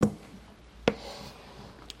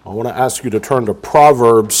I want to ask you to turn to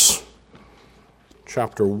Proverbs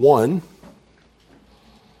chapter 1.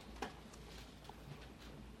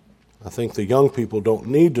 I think the young people don't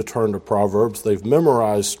need to turn to Proverbs. They've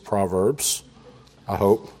memorized Proverbs, I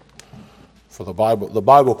hope, for the Bible. The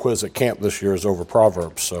Bible quiz at camp this year is over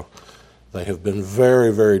Proverbs, so they have been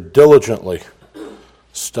very, very diligently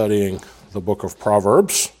studying the book of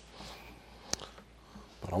Proverbs.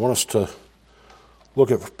 But I want us to look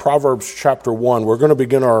at Proverbs chapter 1. We're going to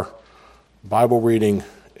begin our Bible reading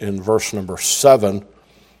in verse number 7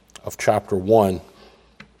 of chapter 1.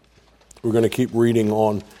 We're going to keep reading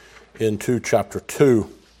on into chapter 2,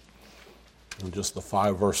 in just the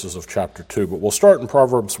 5 verses of chapter 2. But we'll start in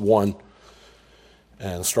Proverbs 1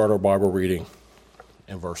 and start our Bible reading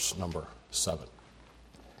in verse number 7.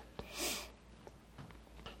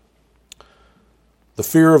 The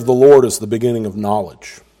fear of the Lord is the beginning of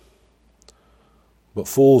knowledge, but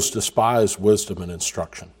fools despise wisdom and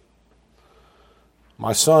instruction.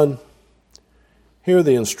 My son, hear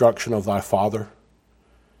the instruction of thy father,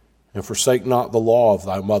 and forsake not the law of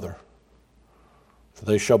thy mother. For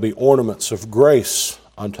they shall be ornaments of grace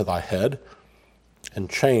unto thy head, and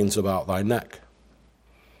chains about thy neck.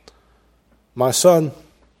 My son,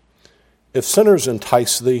 if sinners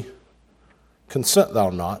entice thee, consent thou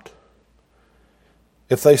not.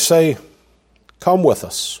 If they say, come with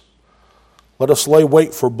us, let us lay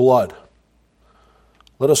wait for blood.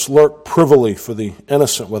 Let us lurk privily for the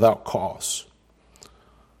innocent without cause.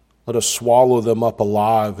 Let us swallow them up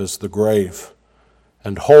alive as the grave,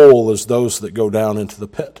 and whole as those that go down into the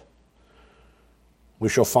pit. We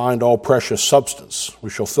shall find all precious substance. We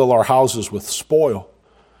shall fill our houses with spoil.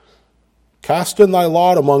 Cast in thy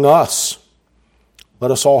lot among us.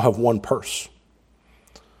 Let us all have one purse.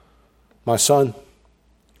 My son,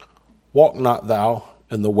 walk not thou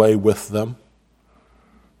in the way with them.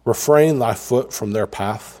 Refrain thy foot from their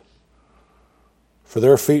path, for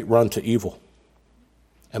their feet run to evil,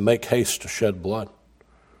 and make haste to shed blood.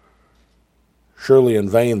 Surely in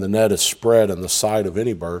vain the net is spread in the sight of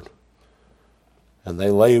any bird, and they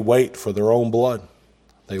lay wait for their own blood.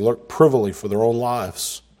 They lurk privily for their own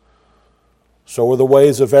lives. So are the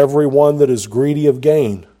ways of every one that is greedy of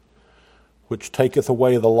gain, which taketh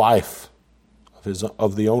away the life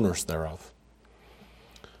of the owners thereof.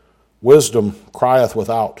 Wisdom crieth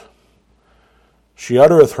without. She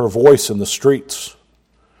uttereth her voice in the streets.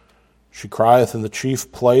 She crieth in the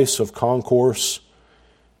chief place of concourse,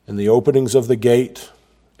 in the openings of the gate,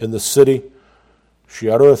 in the city. She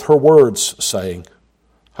uttereth her words, saying,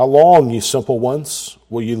 how long, ye simple ones,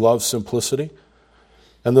 will ye love simplicity?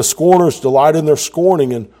 And the scorners delight in their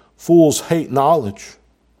scorning, and fools hate knowledge.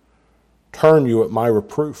 Turn you at my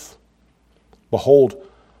reproof. Behold,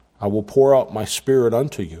 I will pour out my spirit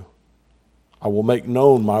unto you. I will make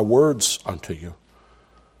known my words unto you.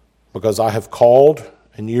 Because I have called,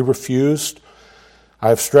 and ye refused. I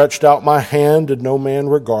have stretched out my hand, and no man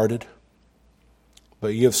regarded.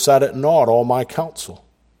 But ye have set at naught all my counsel,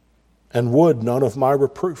 and would none of my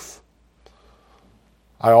reproof.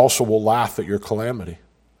 I also will laugh at your calamity.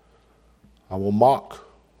 I will mock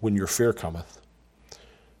when your fear cometh.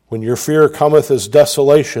 When your fear cometh as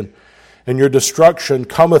desolation, and your destruction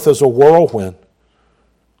cometh as a whirlwind,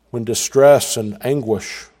 when distress and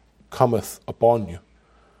anguish cometh upon you.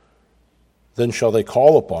 Then shall they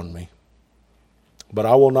call upon me, but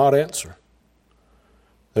I will not answer.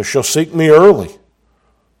 They shall seek me early,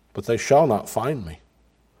 but they shall not find me.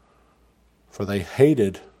 For they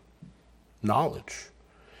hated knowledge,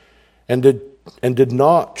 and did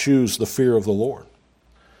not choose the fear of the Lord.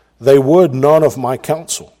 They would none of my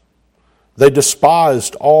counsel. They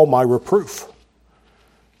despised all my reproof.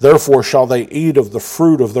 Therefore shall they eat of the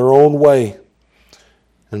fruit of their own way,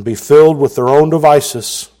 and be filled with their own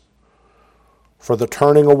devices. For the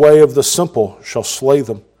turning away of the simple shall slay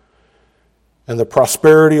them, and the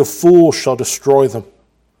prosperity of fools shall destroy them.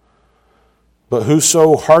 But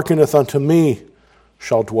whoso hearkeneth unto me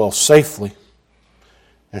shall dwell safely,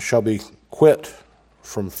 and shall be quit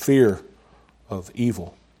from fear of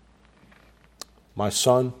evil. My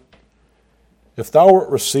son, if thou wilt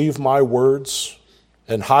receive my words,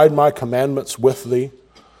 and hide my commandments with thee,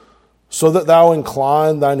 so that thou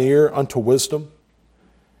incline thine ear unto wisdom,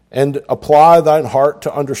 and apply thine heart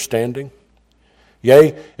to understanding.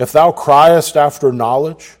 Yea, if thou criest after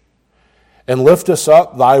knowledge, and liftest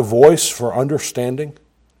up thy voice for understanding,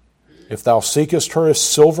 if thou seekest her as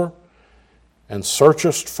silver, and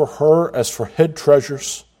searchest for her as for hid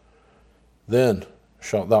treasures, then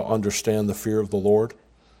shalt thou understand the fear of the Lord,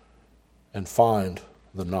 and find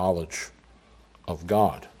the knowledge of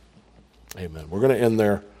God. Amen. We're going to end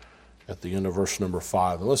there at the end of verse number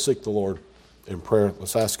 5. And let's seek the Lord in prayer.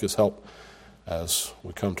 Let's ask his help as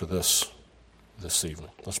we come to this evening.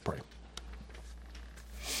 Let's pray.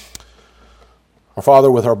 Our Father,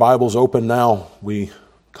 with our Bibles open now, we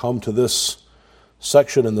come to this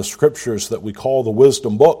section in the Scriptures that we call the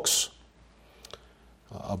wisdom books.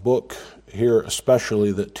 A book here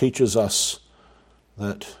especially that teaches us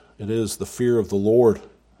that it is the fear of the Lord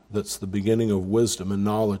that's the beginning of wisdom and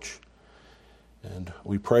knowledge. And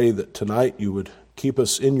we pray that tonight you would keep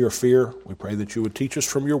us in your fear. We pray that you would teach us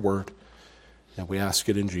from your word. And we ask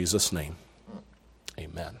it in Jesus' name.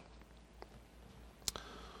 Amen.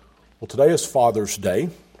 Well, today is Father's Day.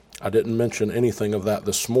 I didn't mention anything of that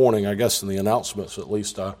this morning. I guess in the announcements, at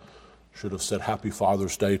least, I should have said Happy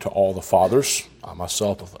Father's Day to all the fathers. I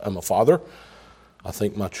myself am a father. I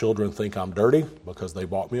think my children think I'm dirty because they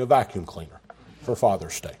bought me a vacuum cleaner for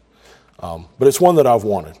Father's Day. But it's one that I've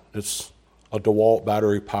wanted. It's a DeWalt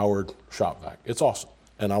battery-powered shop vac. It's awesome,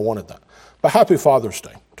 and I wanted that. But Happy Father's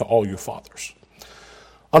Day to all you fathers.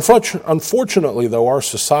 Unfortunately, though, our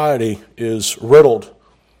society is riddled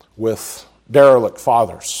with derelict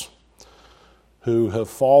fathers who have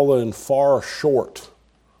fallen far short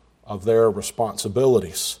of their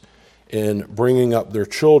responsibilities in bringing up their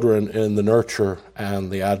children in the nurture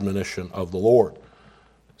and the admonition of the Lord.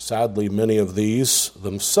 Sadly, many of these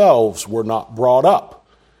themselves were not brought up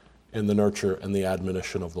in the nurture and the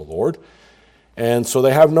admonition of the Lord. And so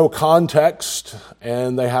they have no context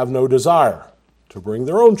and they have no desire to bring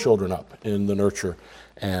their own children up in the nurture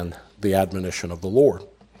and the admonition of the Lord.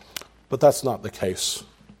 But that's not the case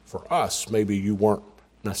for us. Maybe you weren't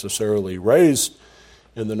necessarily raised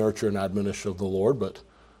in the nurture and admonition of the Lord, but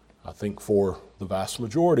I think for the vast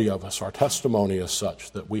majority of us, our testimony is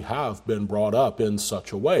such that we have been brought up in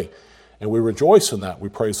such a way. And we rejoice in that. We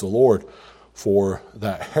praise the Lord for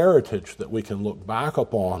that heritage that we can look back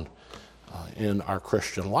upon in our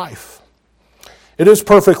Christian life. It is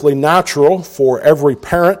perfectly natural for every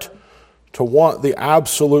parent to want the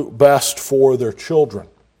absolute best for their children.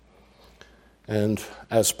 And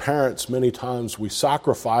as parents, many times we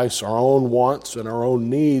sacrifice our own wants and our own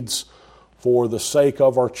needs for the sake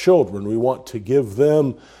of our children. We want to give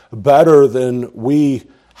them better than we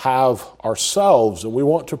have ourselves, and we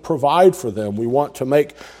want to provide for them. We want to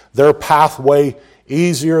make their pathway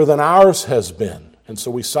easier than ours has been. And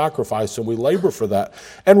so we sacrifice and we labor for that,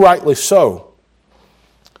 and rightly so.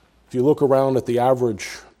 If you look around at the average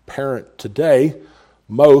parent today,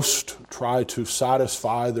 most try to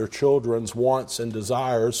satisfy their children's wants and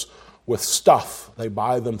desires with stuff. They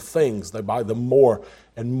buy them things. They buy them more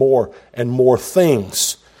and more and more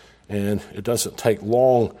things. And it doesn't take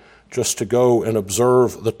long just to go and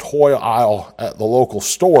observe the toy aisle at the local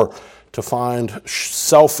store to find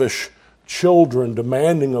selfish children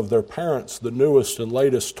demanding of their parents the newest and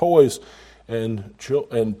latest toys,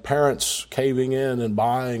 and parents caving in and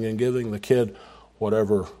buying and giving the kid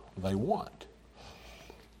whatever they want.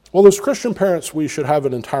 Well, as Christian parents, we should have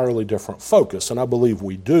an entirely different focus, and I believe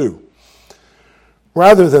we do.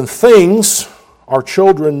 Rather than things, our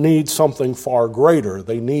children need something far greater.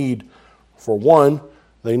 They need, for one,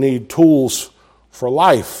 they need tools for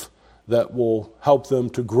life that will help them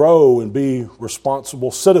to grow and be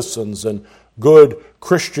responsible citizens and good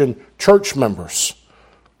Christian church members.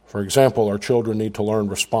 For example, our children need to learn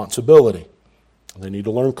responsibility. They need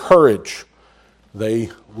to learn courage.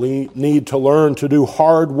 They need to learn to do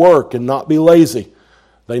hard work and not be lazy.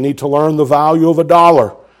 They need to learn the value of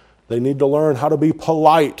 $1. They need to learn how to be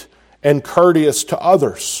polite and courteous to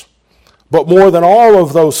others. But more than all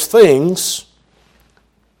of those things,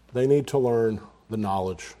 they need to learn the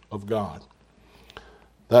knowledge of God.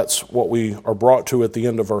 That's what we are brought to at the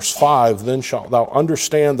end of verse 5. Then shalt thou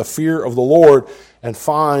understand the fear of the Lord and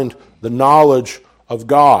find the knowledge of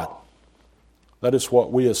God. That is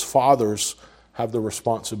what we as fathers have the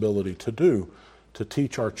responsibility to do, to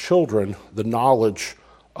teach our children the knowledge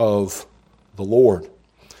of the Lord.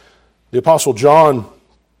 The Apostle John,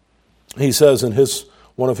 he says in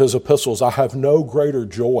one of his epistles, I have no greater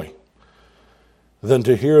joy than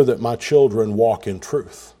to hear that my children walk in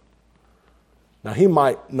truth. Now, he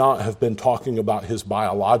might not have been talking about his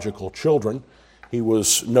biological children. He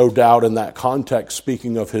was no doubt in that context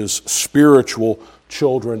speaking of his spiritual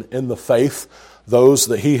children in the faith, those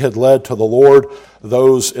that he had led to the Lord,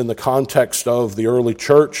 those in the context of the early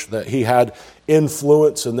church that he had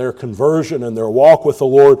influence in their conversion and their walk with the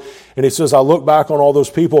Lord. And he says, I look back on all those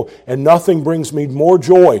people, and nothing brings me more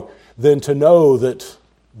joy than to know that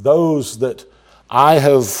those that I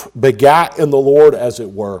have begat in the Lord, as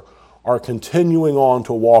it were, are continuing on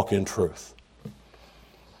to walk in truth.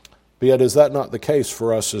 But yet, is that not the case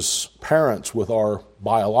for us as parents with our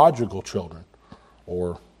biological children,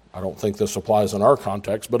 or I don't think this applies in our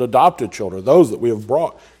context, but adopted children, those that we have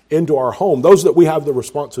brought into our home, those that we have the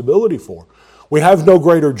responsibility for. We have no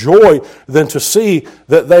greater joy than to see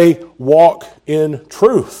that they walk in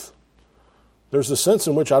truth. There's a sense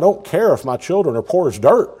in which I don't care if my children are poor as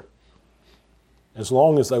dirt, as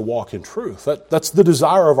long as they walk in truth. That's the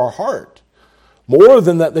desire of our heart. More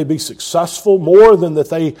than that they be successful, more than that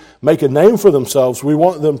they make a name for themselves, we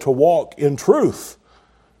want them to walk in truth.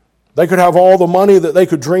 They could have all the money that they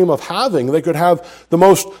could dream of having. They could have the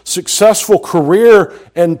most successful career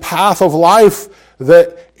and path of life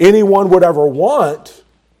that anyone would ever want.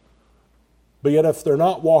 But yet if they're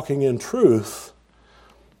not walking in truth,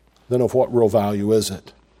 then of what real value is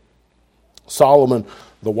it? Solomon,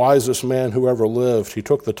 the wisest man who ever lived, he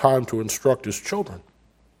took the time to instruct his children.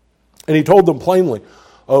 And he told them plainly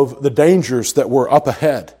of the dangers that were up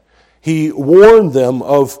ahead. He warned them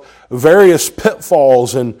of various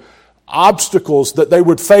pitfalls and obstacles that they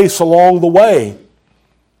would face along the way.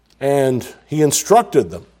 And he instructed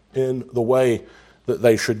them in the way that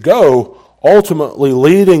they should go, ultimately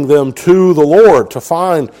leading them to the Lord, to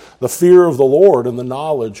find the fear of the Lord and the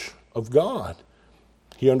knowledge of God.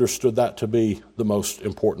 He understood that to be the most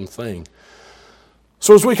important thing.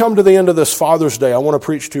 So as we come to the end of this Father's Day, I want to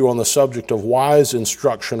preach to you on the subject of wise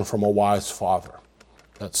instruction from a wise father.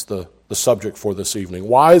 That's the subject for this evening.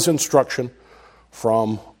 Wise instruction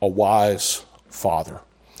from a wise father.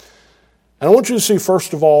 And I want you to see,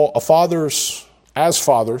 first of all, as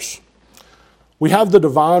fathers, we have the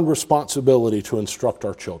divine responsibility to instruct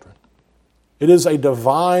our children. It is a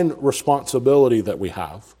divine responsibility that we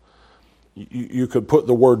have. You could put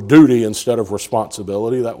the word duty instead of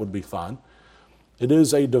responsibility. That would be fine. It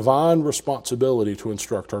is a divine responsibility to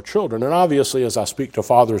instruct our children. And obviously, as I speak to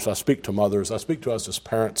fathers, I speak to mothers, I speak to us as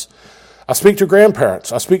parents, I speak to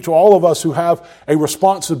grandparents, I speak to all of us who have a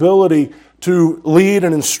responsibility to lead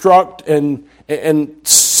and instruct and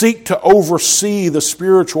seek to oversee the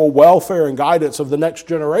spiritual welfare and guidance of the next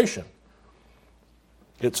generation.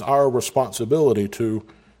 It's our responsibility to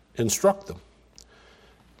instruct them.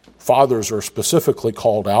 Fathers are specifically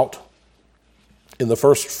called out. In the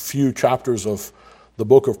first few chapters of the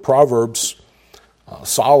book of Proverbs,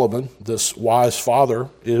 Solomon, this wise father,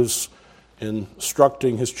 is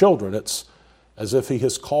instructing his children. It's as if he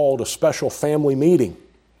has called a special family meeting,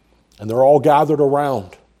 and they're all gathered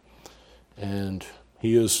around, and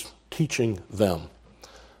he is teaching them.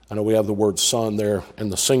 I know we have the word son there in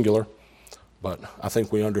the singular, but I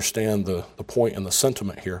think we understand the point and the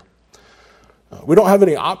sentiment here. We don't have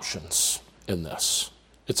any options in this.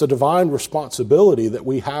 It's a divine responsibility that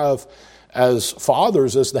we have as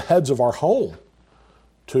fathers, as the heads of our home,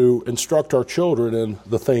 to instruct our children in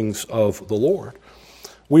the things of the Lord.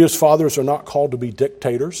 We as fathers are not called to be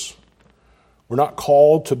dictators. We're not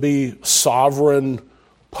called to be sovereign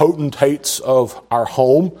potentates of our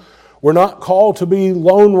home. We're not called to be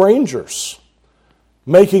lone rangers,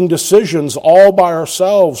 making decisions all by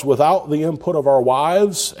ourselves without the input of our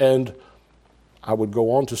wives, and I would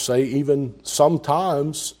go on to say even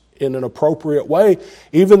sometimes in an appropriate way,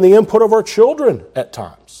 even the input of our children at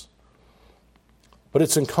times. But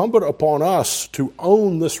it's incumbent upon us to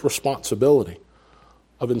own this responsibility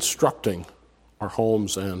of instructing our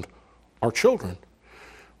homes and our children.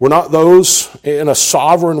 We're not those in a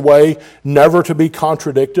sovereign way, never to be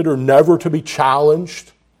contradicted or never to be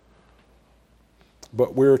challenged,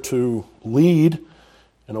 but we're to lead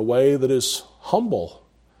in a way that is humble.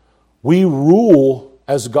 We rule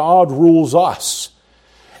as God rules us.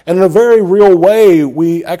 And in a very real way,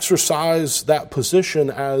 we exercise that position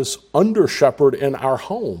as under-shepherd in our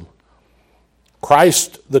home.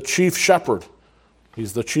 Christ, the chief shepherd,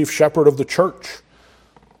 he's the chief shepherd of the church,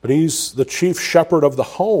 but he's the chief shepherd of the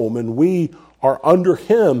home, and we are under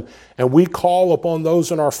him, and we call upon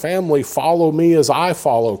those in our family, follow me as I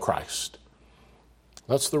follow Christ.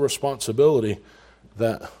 That's the responsibility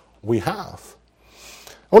that we have.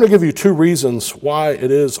 I want to give you two reasons why it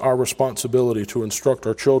is our responsibility to instruct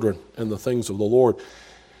our children in the things of the Lord.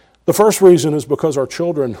 The first reason is because our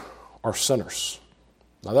children are sinners.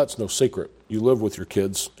 Now, that's no secret. You live with your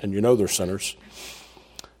kids and you know they're sinners.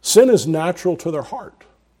 Sin is natural to their heart.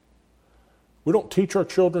 We don't teach our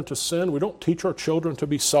children to sin. We don't teach our children to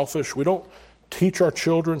be selfish. We don't teach our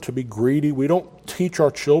children to be greedy. We don't teach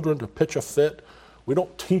our children to pitch a fit. We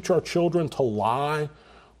don't teach our children to lie.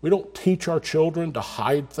 We don't teach our children to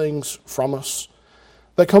hide things from us.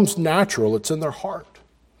 That comes natural. It's in their heart.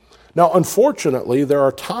 Now, unfortunately, there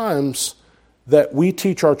are times that we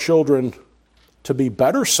teach our children to be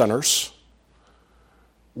better sinners.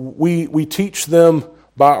 We teach them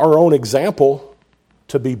by our own example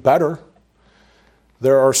to be better.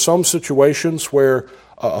 There are some situations where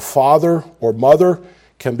a father or mother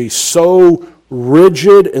can be so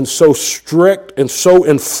rigid and so strict and so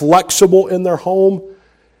inflexible in their home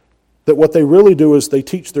that what they really do is they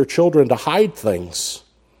teach their children to hide things.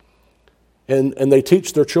 And they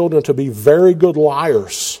teach their children to be very good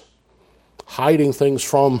liars, hiding things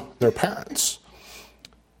from their parents.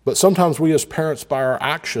 But sometimes we as parents, by our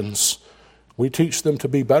actions, we teach them to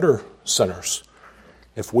be better sinners.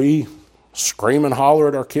 If we scream and holler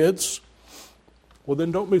at our kids, well,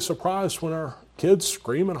 then don't be surprised when our kids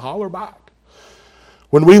scream and holler back.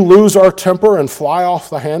 When we lose our temper and fly off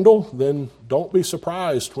the handle, then don't be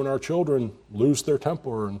surprised when our children lose their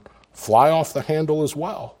temper and fly off the handle as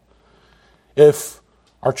well. If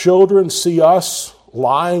our children see us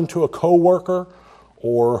lying to a coworker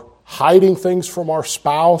or hiding things from our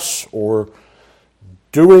spouse or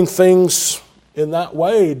doing things in that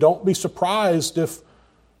way, don't be surprised if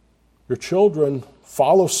your children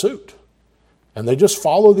follow suit and they just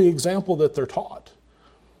follow the example that they're taught.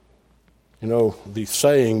 You know, the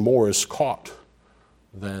saying, more is caught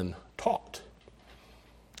than taught.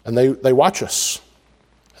 And they watch us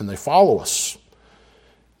and they follow us.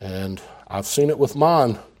 And I've seen it with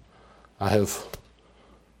mine. I have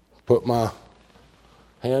put my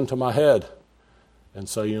hand to my head and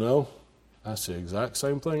say, you know, that's the exact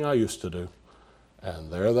same thing I used to do.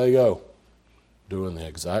 And there they go, doing the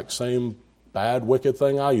exact same bad, wicked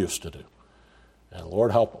thing I used to do. And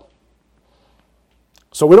Lord help them.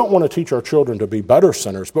 So we don't want to teach our children to be better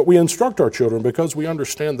sinners, but we instruct our children because we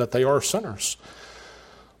understand that they are sinners.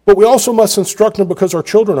 But we also must instruct them because our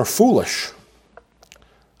children are foolish.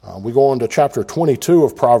 We go on to chapter 22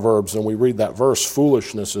 of Proverbs and we read that verse,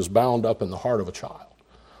 foolishness is bound up in the heart of a child.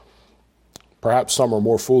 Perhaps some are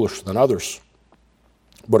more foolish than others,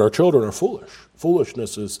 but our children are foolish.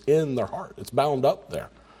 Foolishness is in their heart. It's bound up there.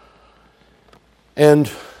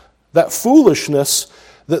 And that foolishness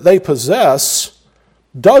that they possess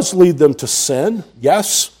does lead them to sin,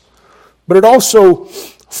 yes, but it also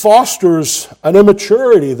fosters an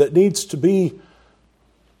immaturity that needs to be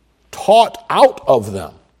taught out of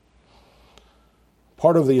them.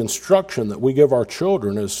 Part of the instruction that we give our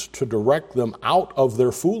children is to direct them out of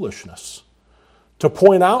their foolishness, to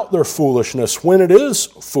point out their foolishness when it is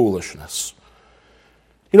foolishness.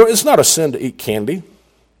 You know, it's not a sin to eat candy,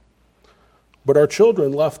 but our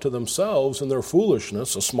children left to themselves in their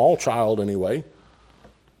foolishness, a small child anyway,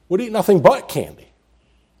 would eat nothing but candy.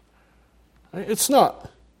 It's not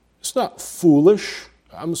foolish.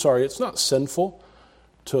 It's not sinful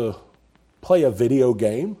to play a video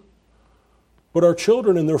game. But our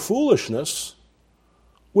children in their foolishness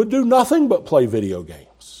would do nothing but play video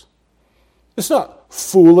games. It's not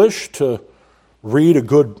foolish to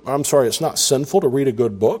it's not sinful to read a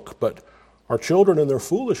good book, but our children in their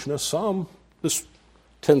foolishness, this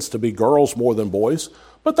tends to be girls more than boys,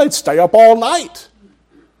 but they'd stay up all night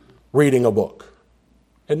reading a book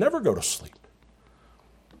and never go to sleep.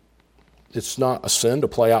 It's not a sin to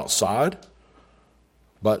play outside,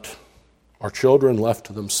 but our children left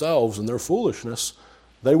to themselves in their foolishness,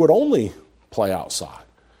 they would only play outside.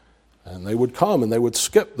 And they would come and they would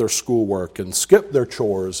skip their schoolwork and skip their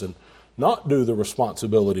chores and not do the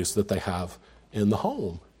responsibilities that they have in the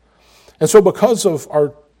home. And so because of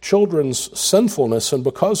our children's sinfulness and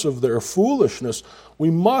because of their foolishness, we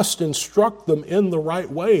must instruct them in the right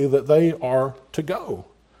way that they are to go.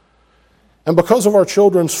 And because of our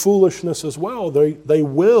children's foolishness as well, they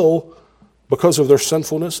will, because of their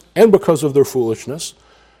sinfulness and because of their foolishness,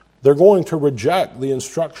 they're going to reject the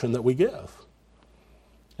instruction that we give.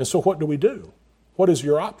 And so what do? What is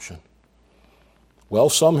your option? Well,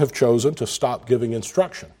 some have chosen to stop giving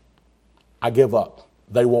instruction. I give up.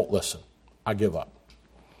 They won't listen. I give up.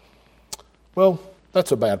 Well,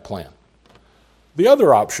 that's a bad plan. The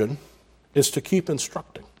other option is to keep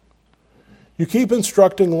instructing. You keep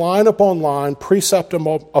instructing line upon line, precept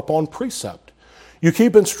upon precept. You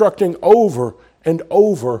keep instructing over and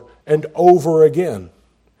over and over again.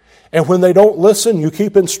 And when they don't listen, you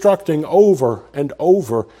keep instructing over and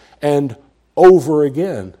over and over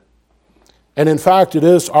again. And in fact, it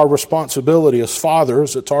is our responsibility as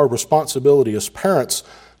fathers, it's our responsibility as parents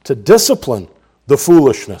to discipline the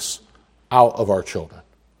foolishness out of our children.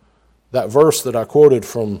 That verse that I quoted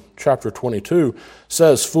from chapter 22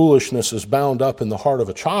 says foolishness is bound up in the heart of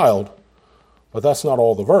a child, but that's not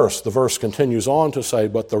all the verse. The verse continues on to say,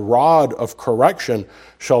 but the rod of correction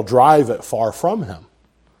shall drive it far from him.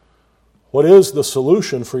 What is the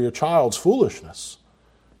solution for your child's foolishness?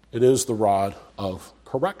 It is the rod of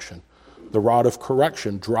correction. The rod of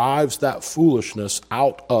correction drives that foolishness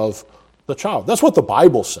out of the child. That's what the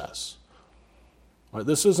Bible says. Right?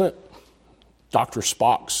 This isn't Dr.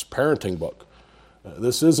 Spock's parenting book.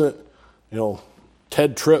 This isn't,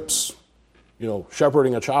 Ted Tripp's,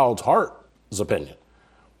 shepherding a child's heart's opinion.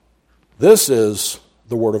 This is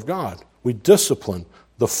the Word of God. We discipline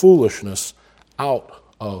the foolishness out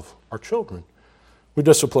of our children. We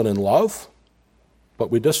discipline in love,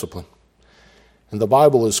 but we discipline. And the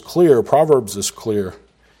Bible is clear, Proverbs is clear.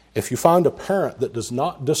 If you find a parent that does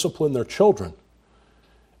not discipline their children,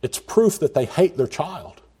 it's proof that they hate their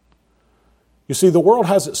child. You see, the world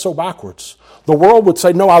has it so backwards. The world would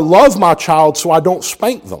say, no, I love my child, so I don't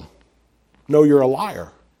spank them. No, you're a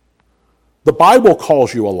liar. The Bible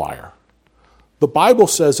calls you a liar. The Bible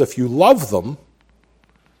says if you love them,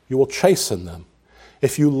 you will chasten them.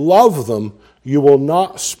 If you love them, you will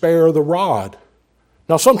not spare the rod.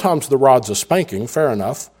 Now, sometimes the rod's a spanking, fair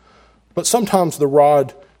enough, but sometimes the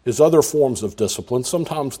rod is other forms of discipline.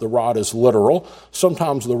 Sometimes the rod is literal.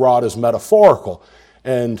 Sometimes the rod is metaphorical.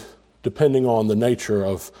 And depending on the nature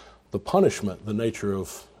of the punishment, the nature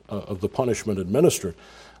of the punishment administered,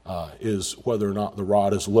 is whether or not the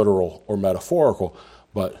rod is literal or metaphorical.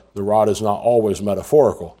 But the rod is not always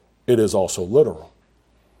metaphorical. It is also literal.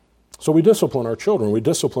 So we discipline our children. We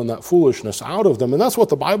discipline that foolishness out of them. And that's what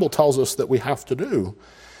the Bible tells us that we have to do.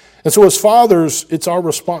 And so as fathers, it's our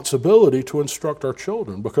responsibility to instruct our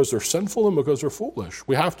children because they're sinful and because they're foolish.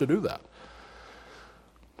 We have to do that.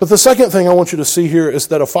 But the second thing I want you to see here is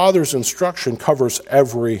that a father's instruction covers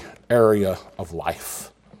every area of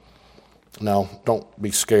life. Now, don't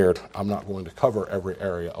be scared. I'm not going to cover every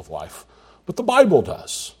area of life. But the Bible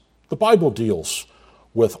does. The Bible deals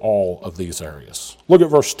with all of these areas. Look at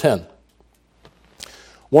verse 10.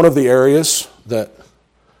 One of the areas that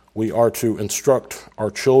we are to instruct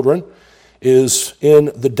our children is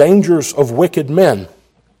in the dangers of wicked men.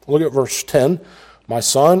 Look at verse 10. My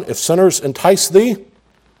son, if sinners entice thee,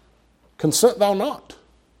 consent thou not.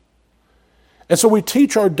 And so we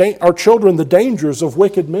teach our children the dangers of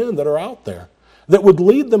wicked men that are out there, that would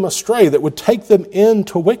lead them astray, that would take them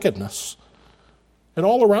into wickedness. And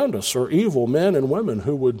all around us are evil men and women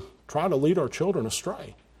who would try to lead our children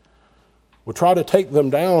astray, would try to take them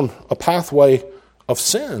down a pathway of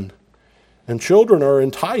sin. And children are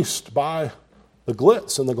enticed by the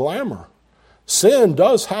glitz and the glamour. Sin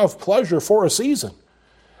does have pleasure for a season.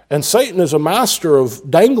 And Satan is a master of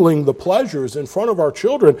dangling the pleasures in front of our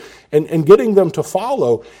children and getting them to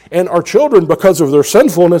follow. And our children, because of their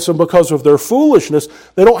sinfulness and because of their foolishness,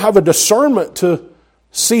 they don't have a discernment to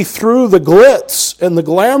see through the glitz and the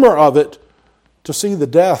glamour of it to see the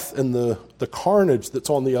death and the carnage that's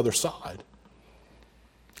on the other side.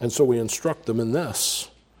 And so we instruct them in this.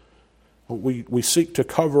 We seek to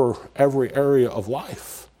cover every area of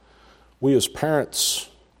life. We as parents,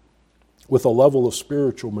 with a level of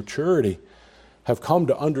spiritual maturity, have come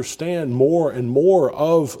to understand more and more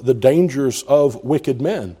of the dangers of wicked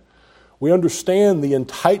men. We understand the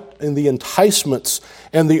enticements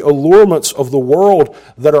and the allurements of the world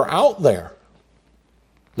that are out there.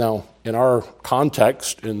 Now, in our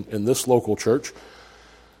context, in this local church,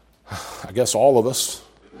 I guess all of us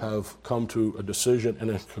have come to a decision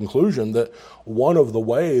and a conclusion that one of the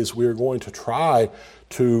ways we are going to try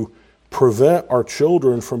to prevent our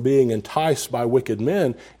children from being enticed by wicked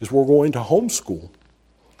men is we're going to homeschool.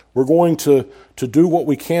 We're going to do what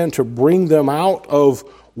we can to bring them out of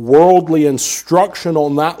worldly instruction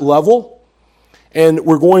on that level, and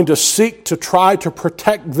we're going to seek to try to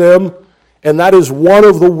protect them, and that is one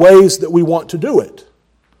of the ways that we want to do it.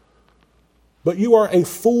 But you are a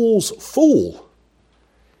fool's fool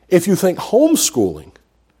if you think homeschooling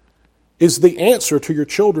is the answer to your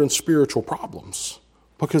children's spiritual problems,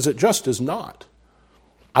 because it just is not.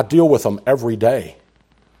 I deal with them every day,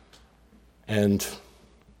 and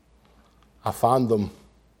I find them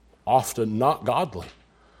often not godly.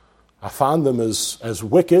 I find them as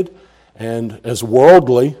wicked and as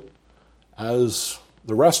worldly as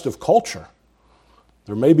the rest of culture.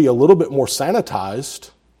 They're maybe a little bit more sanitized.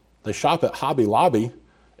 They shop at Hobby Lobby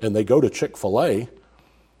and they go to Chick-fil-A,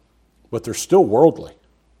 but they're still worldly.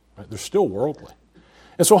 Right? They're still worldly.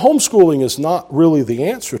 And so homeschooling is not really the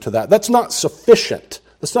answer to that. That's not sufficient.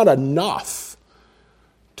 That's not enough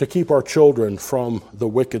to keep our children from the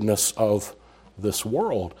wickedness of this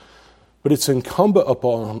world. But it's incumbent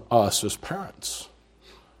upon us as parents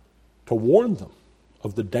to warn them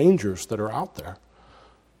of the dangers that are out there.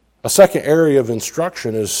 A second area of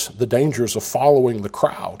instruction is the dangers of following the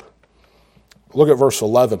crowd. Look at verse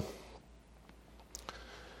 11.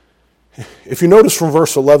 If you notice from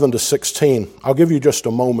verse 11 to 16, I'll give you just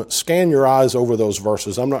a moment. Scan your eyes over those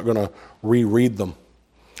verses. I'm not going to reread them.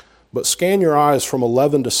 But scan your eyes from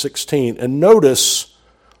 11 to 16 and notice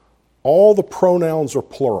all the pronouns are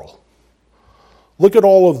plural. Look at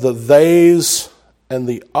all of the theys and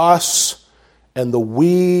the us and the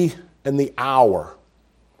we and the our.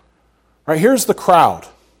 Right, here's the crowd.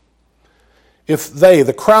 If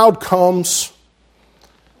the crowd comes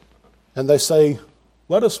and they say,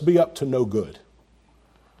 let us be up to no good.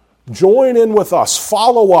 Join in with us.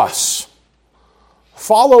 Follow us.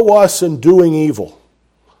 Follow us in doing evil.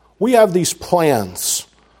 We have these plans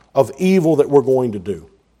of evil that we're going to do.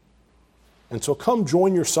 And so come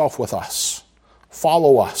join yourself with us.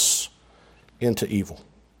 Follow us into evil.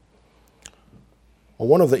 Well,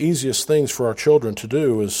 one of the easiest things for our children to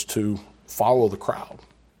do is to follow the crowd.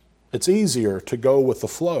 It's easier to go with the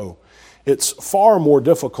flow. It's far more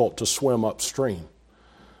difficult to swim upstream.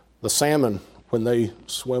 The salmon, when they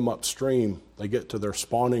swim upstream, they get to their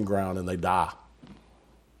spawning ground and they die.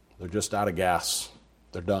 They're just out of gas.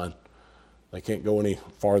 They're done. They can't go any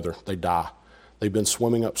farther. They die. They've been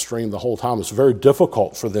swimming upstream the whole time. It's very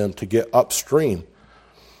difficult for them to get upstream.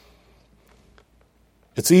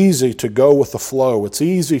 It's easy to go with the flow. It's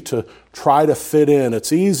easy to try to fit in.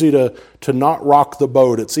 It's easy to not rock the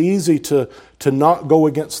boat. It's easy to not go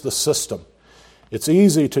against the system. It's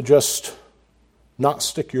easy to just not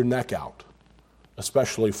stick your neck out,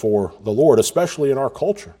 especially for the Lord, especially in our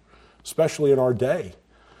culture, especially in our day.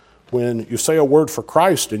 When you say a word for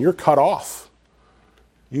Christ and you're cut off,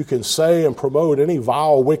 you can say and promote any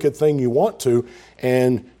vile, wicked thing you want to,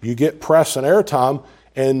 and you get press and airtime,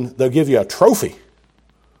 and they'll give you a trophy.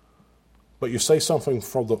 But you say something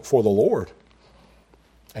for the Lord,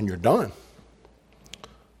 and you're done.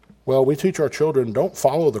 Well, we teach our children, don't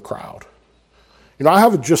follow the crowd. You know, I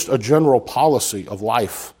have just a general policy of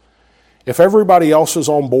life. If everybody else is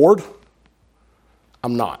on board,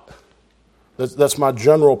 I'm not. That's my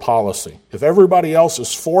general policy. If everybody else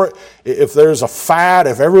is for it, if there's a fad,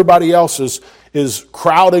 if everybody else is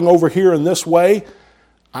crowding over here in this way,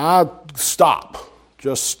 I stop.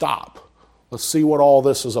 Just stop. Let's see what all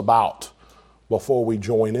this is about before we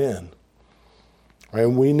join in.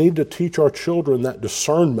 And we need to teach our children that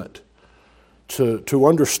discernment to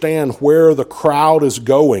understand where the crowd is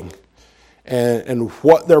going and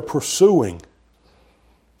what they're pursuing,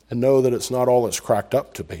 and know that it's not all it's cracked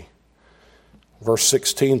up to be. Verse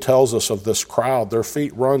 16 tells us of this crowd, their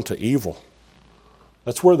feet run to evil.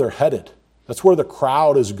 That's where they're headed. That's where the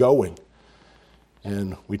crowd is going.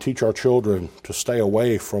 And we teach our children to stay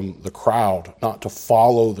away from the crowd, not to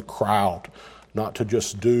follow the crowd, not to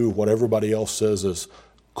just do what everybody else says is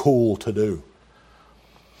cool to do.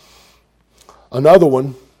 Another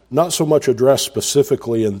one, not so much addressed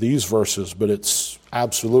specifically in these verses, but it's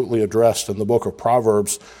absolutely addressed in the book of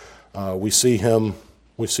Proverbs. We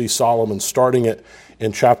see Solomon starting it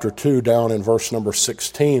in chapter 2 down in verse number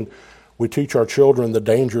 16. We teach our children the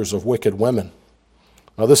dangers of wicked women.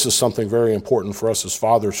 Now, this is something very important for us as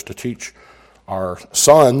fathers to teach our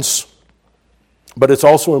sons, but it's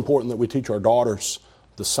also important that we teach our daughters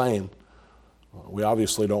the same. We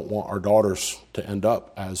obviously don't want our daughters to end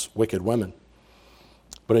up as wicked women.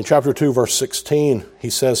 But in chapter 2, verse 16, he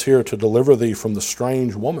says here, to deliver thee from the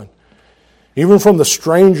strange woman, even from the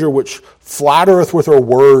stranger which flattereth with her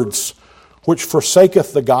words, which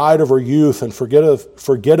forsaketh the guide of her youth, and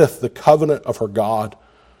forgetteth the covenant of her God.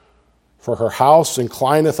 For her house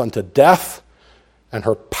inclineth unto death, and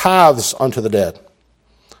her paths unto the dead.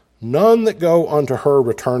 None that go unto her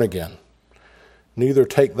return again, neither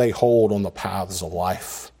take they hold on the paths of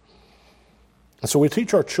life. And so we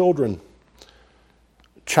teach our children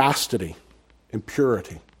chastity and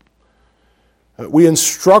purity. We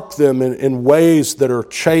instruct them in ways that are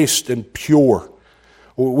chaste and pure.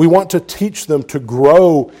 We want to teach them to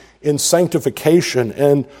grow in sanctification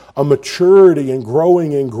and a maturity and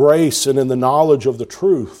growing in grace and in the knowledge of the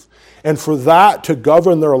truth. And for that to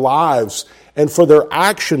govern their lives and for their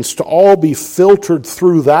actions to all be filtered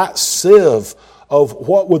through that sieve of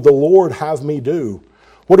what would the Lord have me do?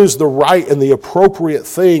 What is the right and the appropriate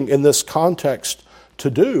thing in this context to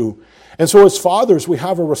do? And so as fathers, we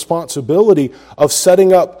have a responsibility of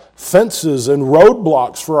setting up fences and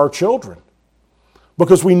roadblocks for our children.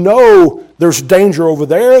 Because we know there's danger over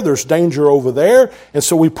there, there's danger over there, and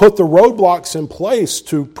so we put the roadblocks in place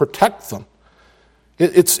to protect them.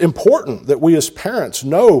 It's important that we as parents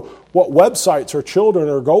know what websites our children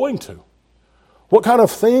are going to, what kind of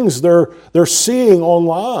things they're seeing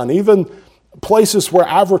online, even places where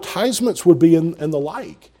advertisements would be and the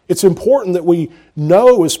like. It's important that we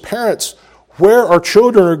know as parents where our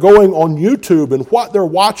children are going on YouTube and what they're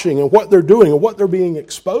watching and what they're doing and what they're being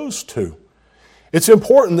exposed to. It's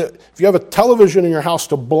important that if you have a television in your house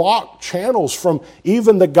to block channels from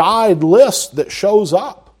even the guide list that shows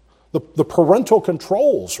up, the parental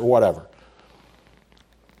controls or whatever.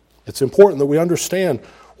 It's important that we understand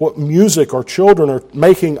what music our children are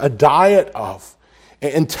making a diet of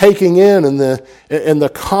and taking in, and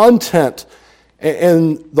the content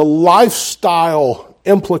and the lifestyle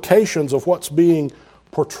implications of what's being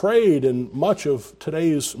portrayed in much of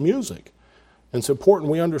today's music. And it's important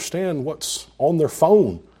we understand what's on their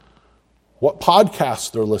phone, what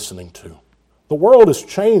podcasts they're listening to. The world has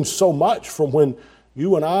changed so much from when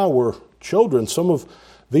you and I were children. Some of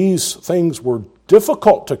these things were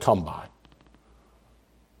difficult to come by.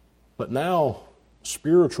 But now,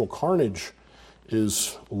 spiritual carnage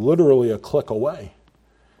is literally a click away.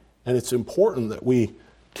 And it's important that we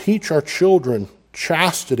teach our children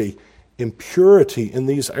chastity and purity in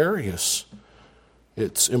these areas.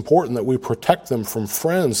 It's important that we protect them from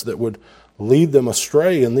friends that would lead them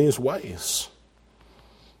astray in these ways.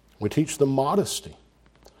 We teach them modesty.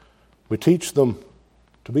 We teach them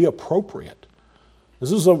to be appropriate.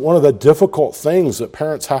 This is one of the difficult things that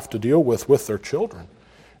parents have to deal with their children.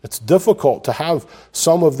 It's difficult to have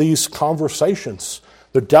some of these conversations.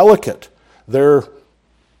 They're delicate. They're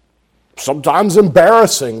sometimes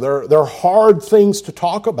embarrassing. They're hard things to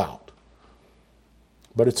talk about.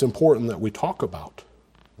 But it's important that we talk about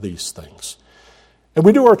these things. And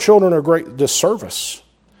we do our children a great disservice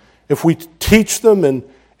if we teach them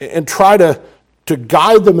and try to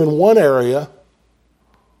guide them in one area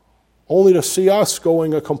only to see us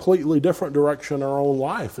going a completely different direction in our own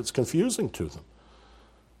life. It's confusing to them.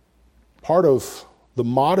 Part of the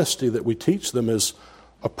modesty that we teach them is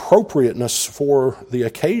appropriateness for the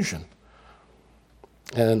occasion.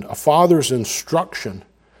 And a father's instruction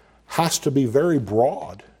has to be very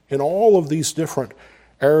broad in all of these different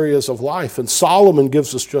areas of life. And Solomon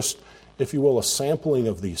gives us just, if you will, a sampling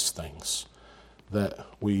of these things that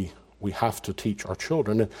we have to teach our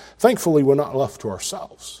children. And thankfully, we're not left to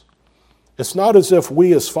ourselves. It's not as if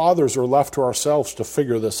we as fathers are left to ourselves to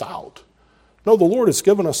figure this out. No, the Lord has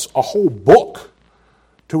given us a whole book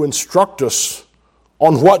to instruct us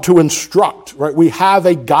on what to instruct, right? We have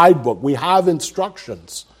a guidebook. We have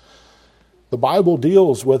instructions. The Bible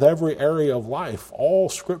deals with every area of life. All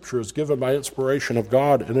Scripture is given by inspiration of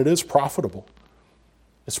God, and it is profitable.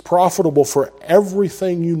 It's profitable for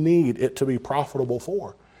everything you need it to be profitable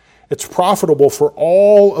for. It's profitable for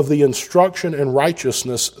all of the instruction and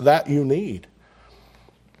righteousness that you need.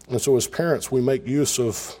 And so as parents, we make use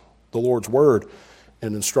of the Lord's Word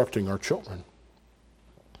in instructing our children.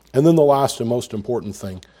 And then the last and most important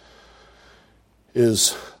thing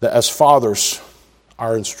is that as fathers,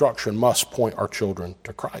 our instruction must point our children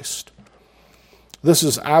to Christ. This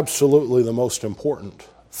is absolutely the most important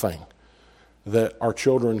thing that our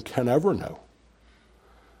children can ever know.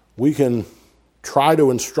 We can try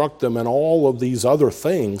to instruct them in all of these other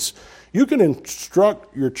things. You can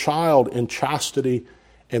instruct your child in chastity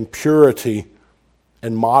and purity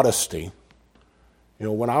and modesty. You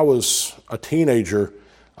know, when I was a teenager,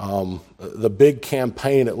 the big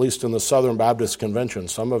campaign, at least in the Southern Baptist Convention,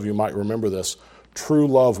 some of you might remember this, True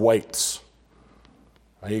Love Waits.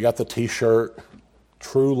 You got the t-shirt,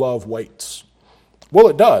 True Love Waits. Well,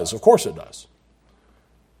 it does. Of course it does.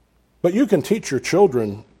 But you can teach your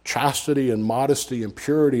children chastity and modesty and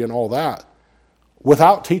purity and all that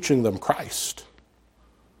without teaching them Christ.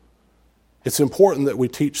 It's important that we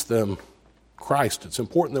teach them Christ. It's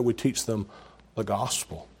important that we teach them the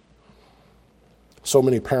gospel. So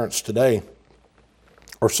many parents today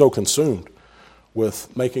are so consumed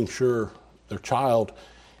with making sure their child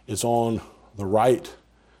is on the right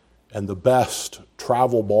and the best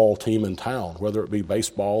travel ball team in town, whether it be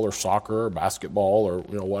baseball or soccer or basketball or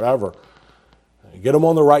whatever. Get them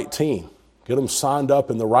on the right team. Get them signed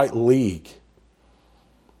up in the right league.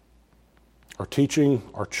 Or teaching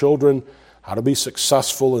our children how to be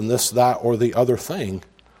successful in this, that, or the other thing.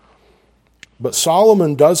 But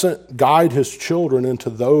Solomon doesn't guide his children into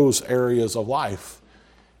those areas of life.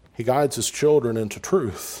 He guides his children into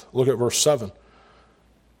truth. Look at verse 7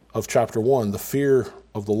 of chapter 1. The fear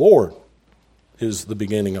of the Lord is the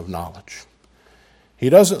beginning of knowledge. He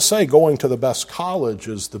doesn't say going to the best college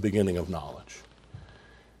is the beginning of knowledge.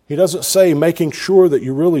 He doesn't say making sure that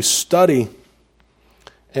you really study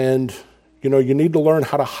and you need to learn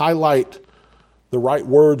how to highlight the right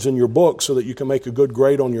words in your book so that you can make a good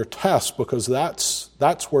grade on your test, because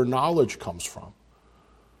that's where knowledge comes from.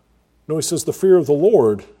 No, he says the fear of the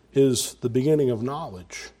Lord is the beginning of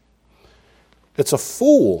knowledge. It's a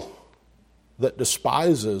fool that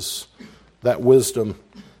despises that wisdom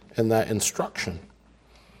and that instruction.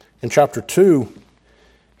 In chapter 2,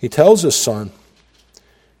 he tells his son,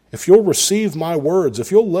 if you'll receive my words,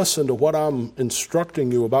 if you'll listen to what I'm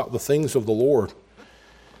instructing you about the things of the Lord,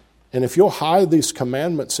 and if you'll hide these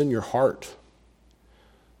commandments in your heart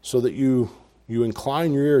so that you you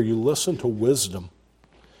incline your ear, you listen to wisdom,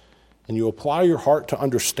 and you apply your heart to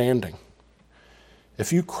understanding,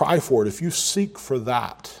 if you cry for it, if you seek for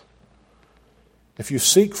that, if you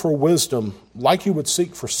seek for wisdom like you would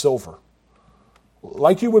seek for silver,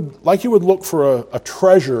 like you would look for a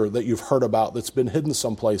treasure that you've heard about that's been hidden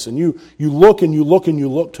someplace, and you look and you look and you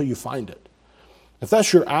look till you find it. If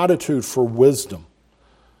that's your attitude for wisdom,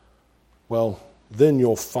 well, then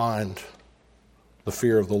you'll find the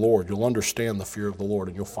fear of the Lord. You'll understand the fear of the Lord,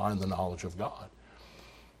 and you'll find the knowledge of God.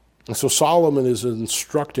 And so Solomon is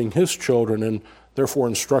instructing his children, and therefore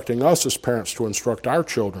instructing us as parents to instruct our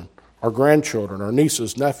children, our grandchildren, our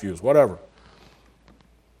nieces, nephews, whatever,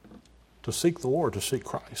 to seek the Lord, to seek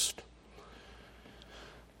Christ.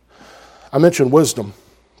 I mentioned wisdom.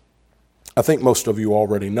 I think most of you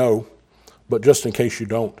already know, but just in case you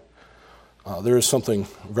don't, there is something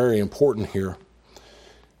very important here.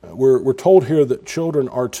 We're told here that children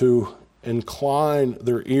are to incline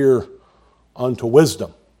their ear unto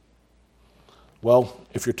wisdom. Well,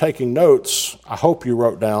 if you're taking notes, I hope you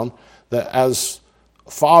wrote down that as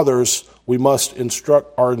fathers,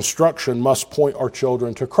 our instruction must point our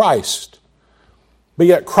children to Christ. But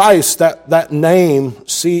yet Christ, that name,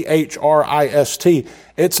 Christ,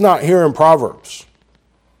 it's not here in Proverbs.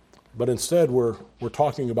 But instead, we're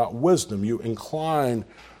talking about wisdom. You incline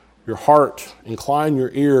your heart, incline your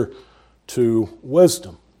ear to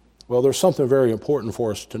wisdom. Well, there's something very important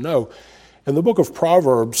for us to know. In the book of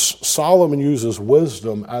Proverbs, Solomon uses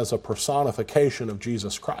wisdom as a personification of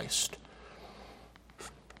Jesus Christ.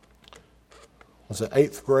 Was it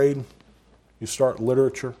 8th grade? You start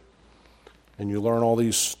literature, and you learn all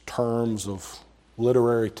these terms of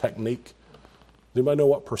literary technique. Does anybody know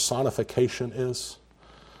what personification is?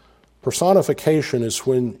 Personification is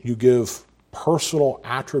when you give personal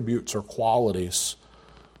attributes or qualities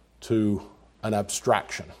to an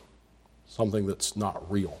abstraction, something that's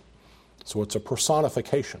not real. So it's a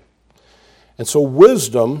personification. And so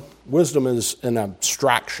wisdom is an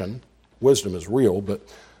abstraction. Wisdom is real, but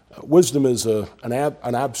wisdom is an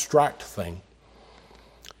abstract thing.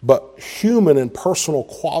 But human and personal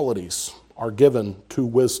qualities are given to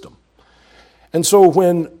wisdom. And so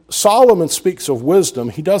when Solomon speaks of wisdom,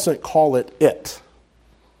 he doesn't call it.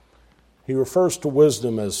 He refers to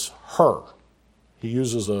wisdom as her. He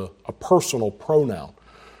uses a personal pronoun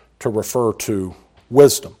to refer to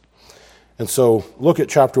wisdom. And so look at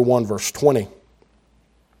chapter 1, verse 20.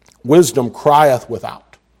 Wisdom crieth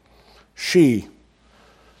without. She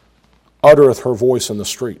uttereth her voice in the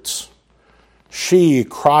streets. She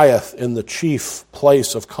crieth in the chief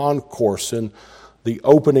place of concourse, in the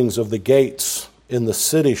openings of the gates. In the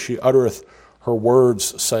city she uttereth her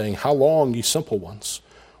words, saying, How long, ye simple ones,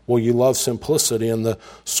 will ye love simplicity? And the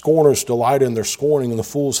scorners delight in their scorning, and the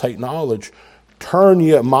fools hate knowledge. Turn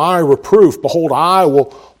ye at my reproof. Behold, I will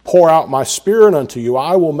pour out my spirit unto you.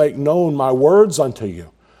 I will make known my words unto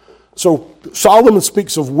you. So Solomon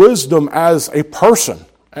speaks of wisdom as a person,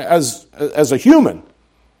 as a human.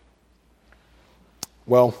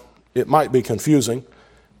 Well, it might be confusing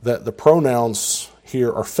that the pronouns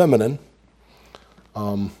here are feminine.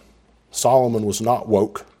 Solomon was not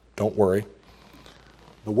woke, don't worry.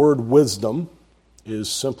 The word wisdom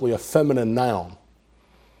is simply a feminine noun.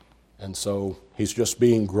 And so he's just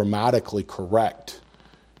being grammatically correct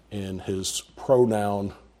in his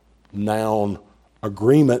pronoun-noun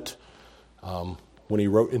agreement when he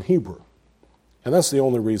wrote in Hebrew. And that's the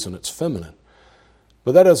only reason it's feminine.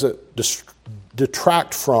 But that doesn't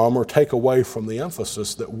detract from or take away from the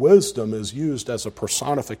emphasis that wisdom is used as a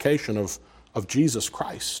personification of Jesus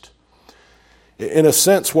Christ. In a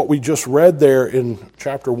sense, what we just read there in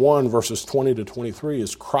chapter 1, verses 20 to 23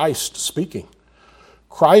 is Christ speaking.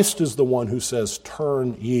 Christ is the one who says,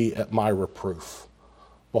 Turn ye at my reproof.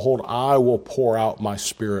 Behold, I will pour out my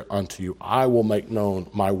spirit unto you. I will make known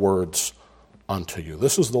my words unto you.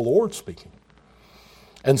 This is the Lord speaking.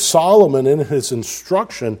 And Solomon, in his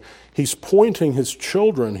instruction, he's pointing his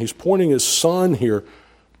children, he's pointing his son here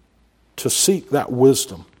to seek that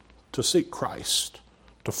wisdom, to seek Christ,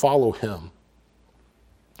 to follow him.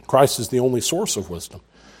 Christ is the only source of wisdom.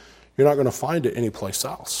 You're not going to find it anyplace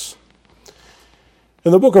else.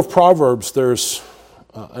 In the book of Proverbs, there's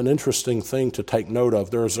an interesting thing to take note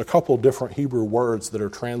of. There's a couple different Hebrew words that are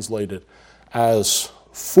translated as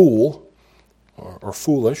fool or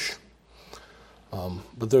foolish.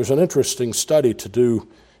 But there's an interesting study to do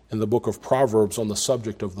in the book of Proverbs on the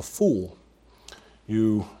subject of the fool.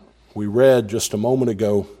 We read just a moment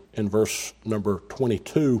ago in verse number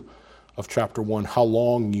 22 of chapter 1, How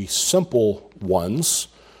long, ye simple ones,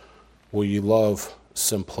 will ye love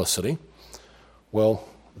simplicity? Well,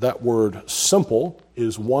 that word simple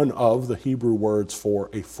is one of the Hebrew words for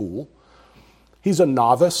a fool. He's a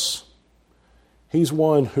novice. He's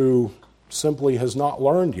one who simply has not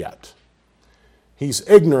learned yet. He's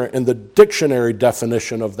ignorant in the dictionary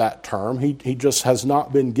definition of that term. He just has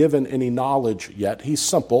not been given any knowledge yet. He's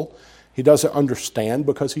simple. He doesn't understand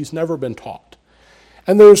because he's never been taught.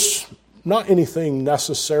 And there's not anything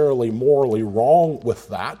necessarily morally wrong with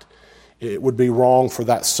that. It would be wrong for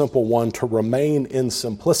that simple one to remain in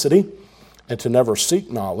simplicity and to never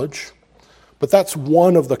seek knowledge. But that's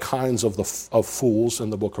one of the kinds of fools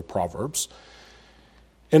in the book of Proverbs.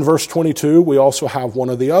 In verse 22, we also have one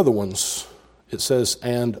of the other ones. It says,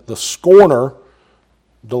 and the scorner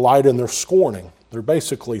delight in their scorning. There are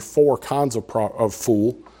basically four kinds of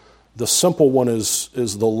fool. The simple one is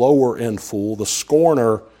the lower end fool. The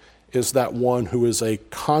scorner is that one who is a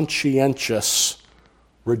conscientious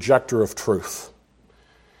rejecter of truth.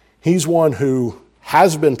 He's one who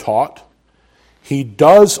has been taught. He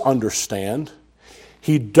does understand.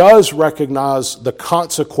 He does recognize the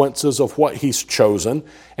consequences of what he's chosen,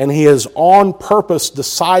 and he has on purpose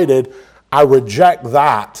decided, I reject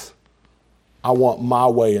that. I want my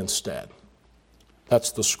way instead.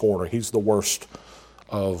 That's the scorner. He's the worst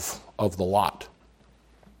of the lot.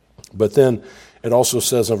 But then it also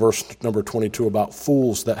says in verse number 22 about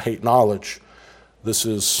fools that hate knowledge. This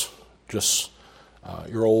is just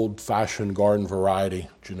your old-fashioned garden variety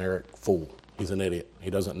generic fool. He's an idiot. He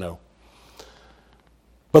doesn't know.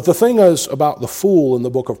 But the thing is about the fool in the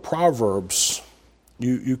book of Proverbs,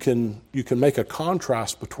 you can make a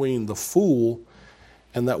contrast between the fool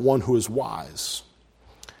and that one who is wise.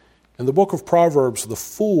 In the book of Proverbs, the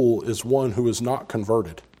fool is one who is not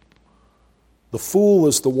converted. The fool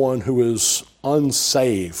is the one who is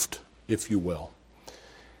unsaved, if you will.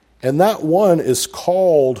 And that one is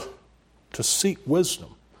called to seek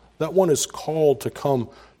wisdom. That one is called to come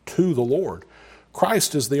to the Lord.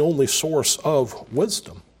 Christ is the only source of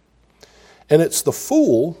wisdom. And it's the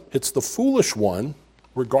fool, it's the foolish one,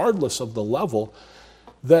 regardless of the level,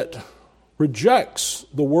 that rejects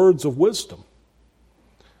the words of wisdom.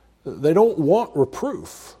 They don't want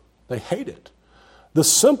reproof. They hate it. The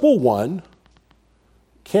simple one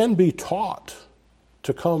can be taught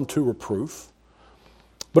to come to reproof.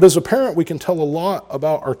 But as a parent, we can tell a lot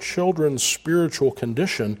about our children's spiritual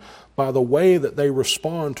condition by the way that they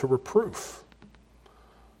respond to reproof,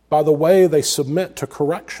 by the way they submit to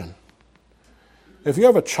correction. If you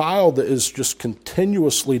have a child that is just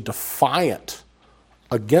continuously defiant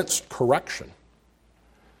against correction,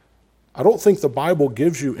 I don't think the Bible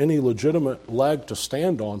gives you any legitimate leg to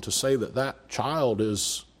stand on to say that that child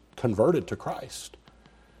is converted to Christ.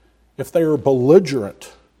 If they are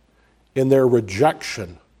belligerent in their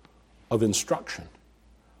rejection of instruction,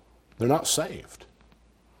 they're not saved.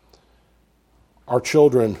 Our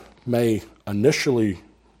children may initially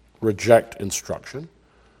reject instruction.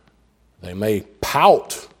 They may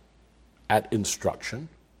pout at instruction,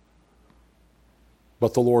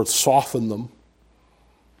 but the Lord soften them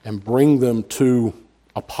and bring them to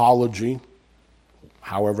apology,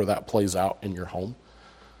 however that plays out in your home.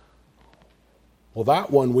 Well, that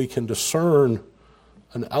one we can discern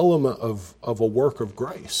an element of a work of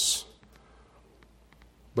grace.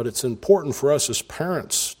 But it's important for us as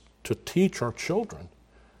parents to teach our children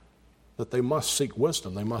that they must seek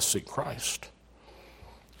wisdom, they must seek Christ.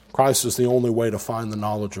 Christ is the only way to find the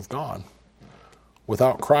knowledge of God.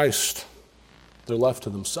 Without Christ, they're left to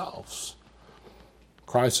themselves.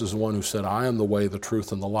 Christ is the one who said, I am the way, the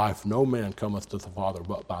truth, and the life. No man cometh to the Father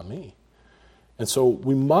but by me. And so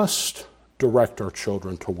we must direct our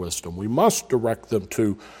children to wisdom. We must direct them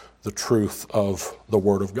to the truth of the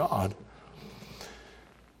Word of God.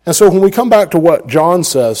 And so when we come back to what John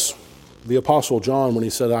says, the Apostle John, when he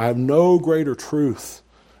said, I have no greater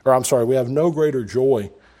we have no greater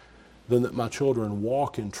joy than that my children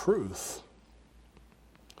walk in truth.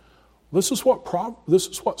 This is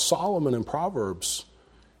what Solomon in Proverbs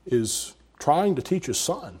is trying to teach his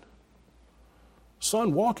son.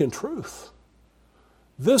 Son, walk in truth.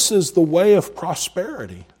 This is the way of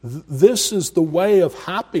prosperity. This is the way of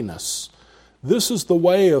happiness. This is the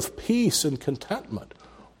way of peace and contentment.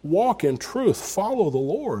 Walk in truth. Follow the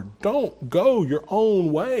Lord. Don't go your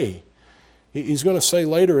own way. He's going to say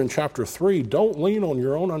later in chapter 3, don't lean on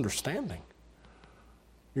your own understanding.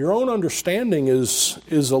 Your own understanding is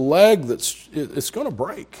a leg it's going to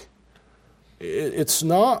break. It's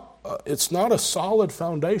not a solid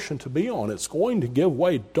foundation to be on. It's going to give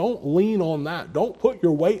way. Don't lean on that. Don't put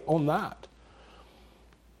your weight on that.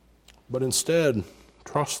 But instead,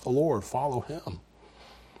 trust the Lord. Follow Him.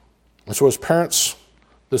 And so as parents,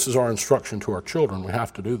 this is our instruction to our children. We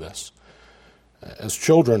have to do this. As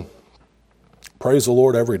children, Praise the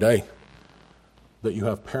Lord every day that you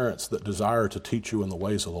have parents that desire to teach you in the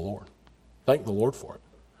ways of the Lord. Thank the Lord for it.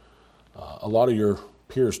 A lot of your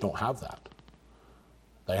peers don't have that.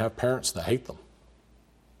 They have parents that hate them.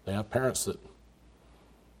 They have parents that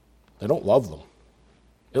they don't love them,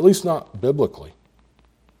 at least not biblically.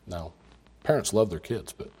 Now, parents love their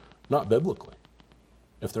kids, but not biblically.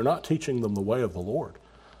 If they're not teaching them the way of the Lord,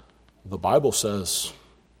 the Bible says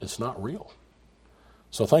it's not real.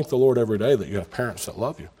 So thank the Lord every day that you have parents that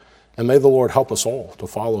love you. And may the Lord help us all to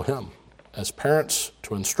follow him, as parents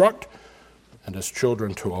to instruct and as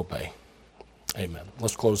children to obey. Amen.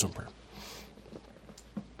 Let's close in prayer.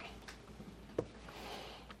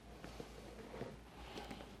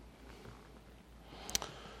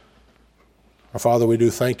 Our Father, we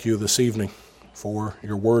do thank you this evening for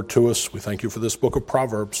your word to us. We thank you for this book of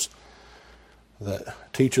Proverbs that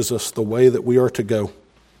teaches us the way that we are to go.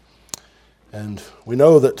 And we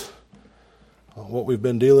know that what we've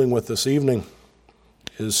been dealing with this evening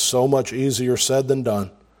is so much easier said than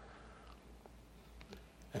done.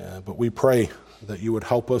 But we pray that you would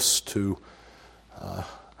help us to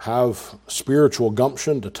have spiritual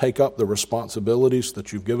gumption to take up the responsibilities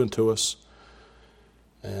that you've given to us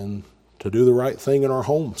and to do the right thing in our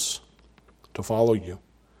homes, to follow you.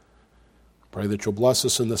 Pray that you'll bless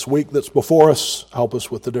us in this week that's before us. Help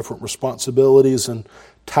us with the different responsibilities and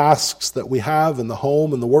tasks that we have in the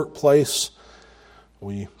home and the workplace.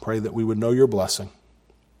 We pray that we would know your blessing.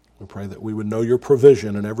 We pray that we would know your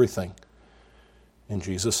provision in everything. In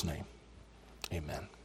Jesus' name, amen.